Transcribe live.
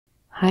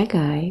Hi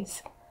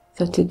guys,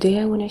 so today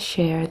I want to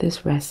share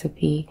this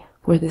recipe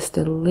for this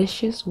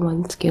delicious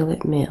one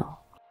skillet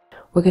meal.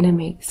 We're going to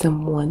make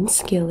some one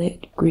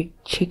skillet Greek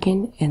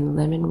chicken and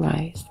lemon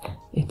rice.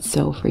 It's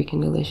so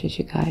freaking delicious,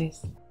 you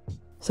guys.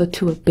 So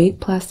to a big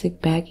plastic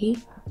baggie,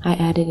 I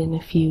added in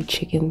a few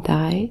chicken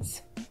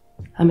thighs.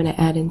 I'm going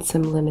to add in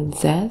some lemon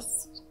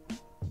zest,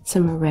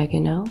 some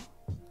oregano,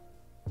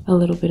 a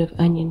little bit of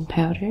onion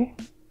powder,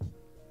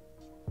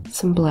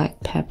 some black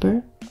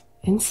pepper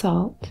and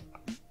salt.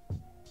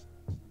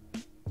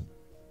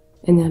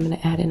 And then I'm going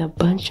to add in a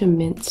bunch of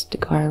minced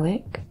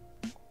garlic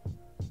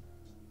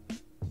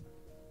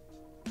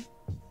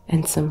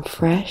and some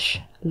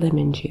fresh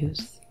lemon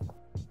juice.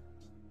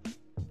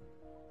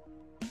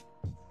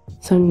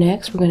 So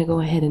next we're going to go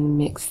ahead and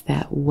mix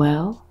that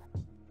well.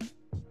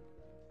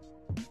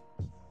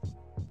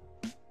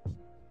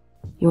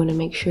 You want to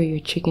make sure your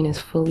chicken is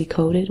fully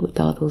coated with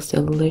all those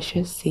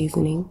delicious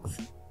seasonings.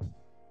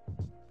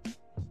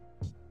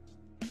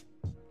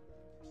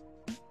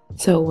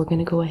 So we're going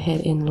to go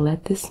ahead and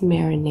let this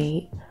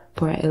marinate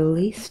for at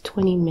least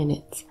 20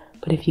 minutes.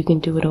 But if you can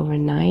do it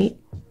overnight,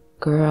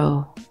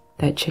 girl,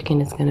 that chicken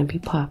is going to be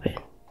popping.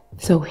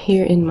 So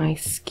here in my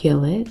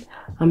skillet,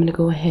 I'm going to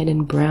go ahead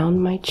and brown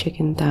my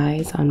chicken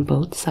thighs on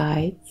both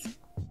sides.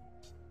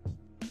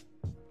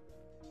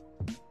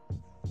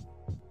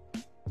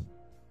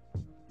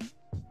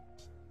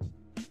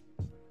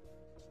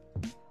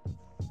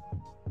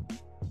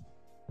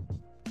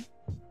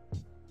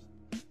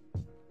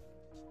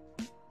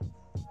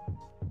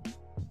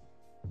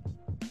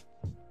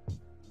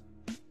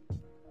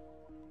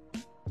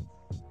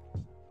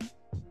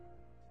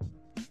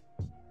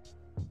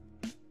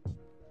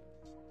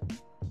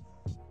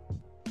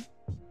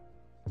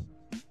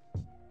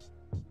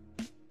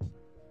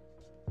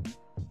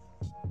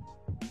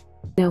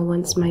 Now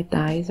once my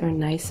thighs are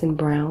nice and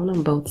brown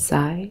on both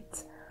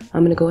sides,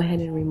 I'm going to go ahead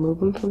and remove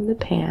them from the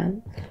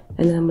pan,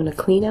 and then I'm going to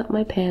clean out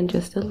my pan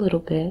just a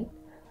little bit.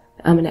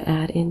 I'm going to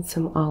add in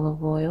some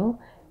olive oil,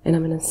 and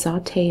I'm going to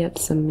saute up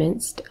some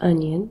minced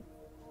onion.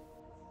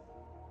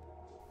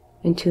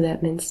 And to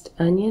that minced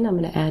onion, I'm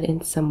going to add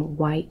in some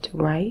white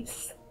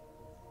rice.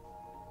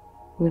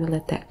 I'm going to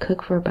let that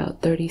cook for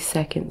about 30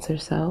 seconds or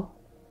so.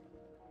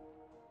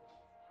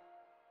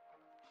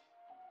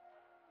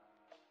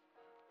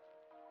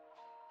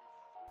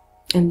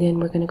 And then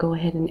we're going to go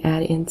ahead and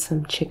add in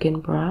some chicken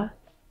broth.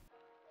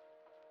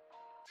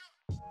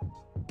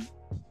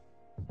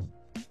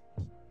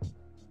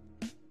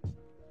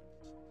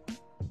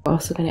 We're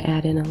also going to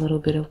add in a little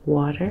bit of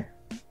water.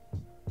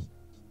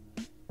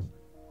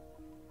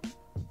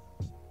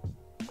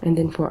 And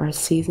then for our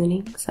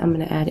seasonings, I'm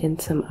going to add in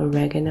some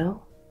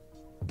oregano,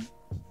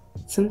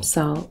 some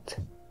salt,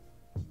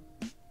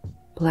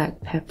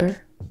 black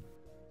pepper,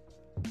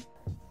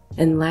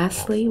 and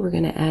lastly, we're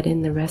going to add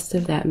in the rest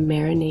of that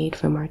marinade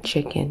from our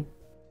chicken.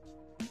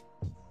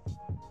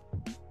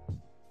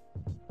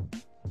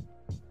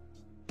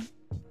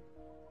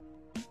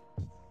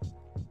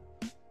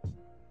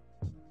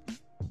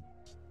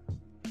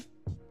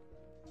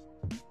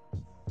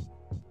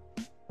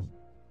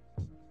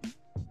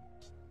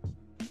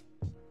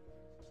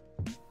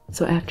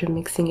 So after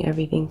mixing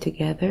everything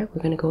together,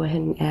 we're going to go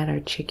ahead and add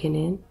our chicken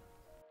in.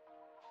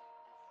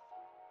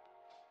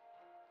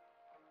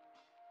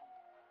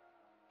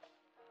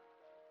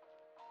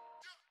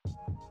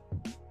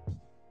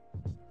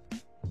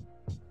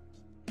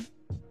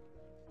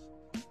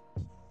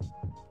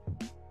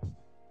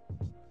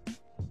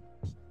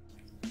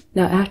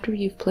 Now after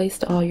you've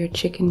placed all your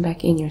chicken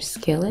back in your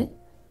skillet,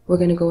 we're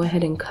going to go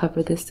ahead and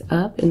cover this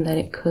up and let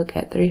it cook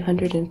at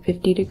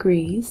 350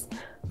 degrees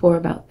for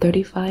about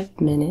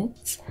 35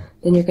 minutes.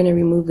 Then you're going to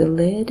remove the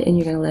lid and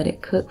you're going to let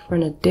it cook for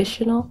an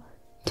additional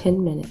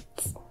 10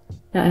 minutes.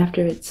 Now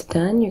after it's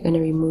done, you're going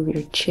to remove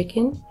your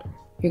chicken.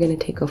 You're going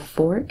to take a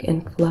fork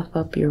and fluff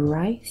up your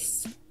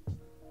rice.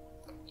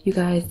 You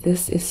guys,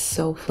 this is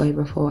so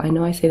flavorful. I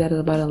know I say that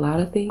about a lot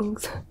of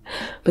things,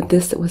 but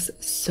this was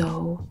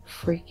so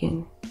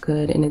freaking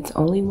good, and it's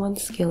only one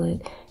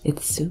skillet.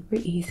 It's super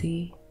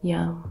easy.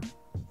 Yum.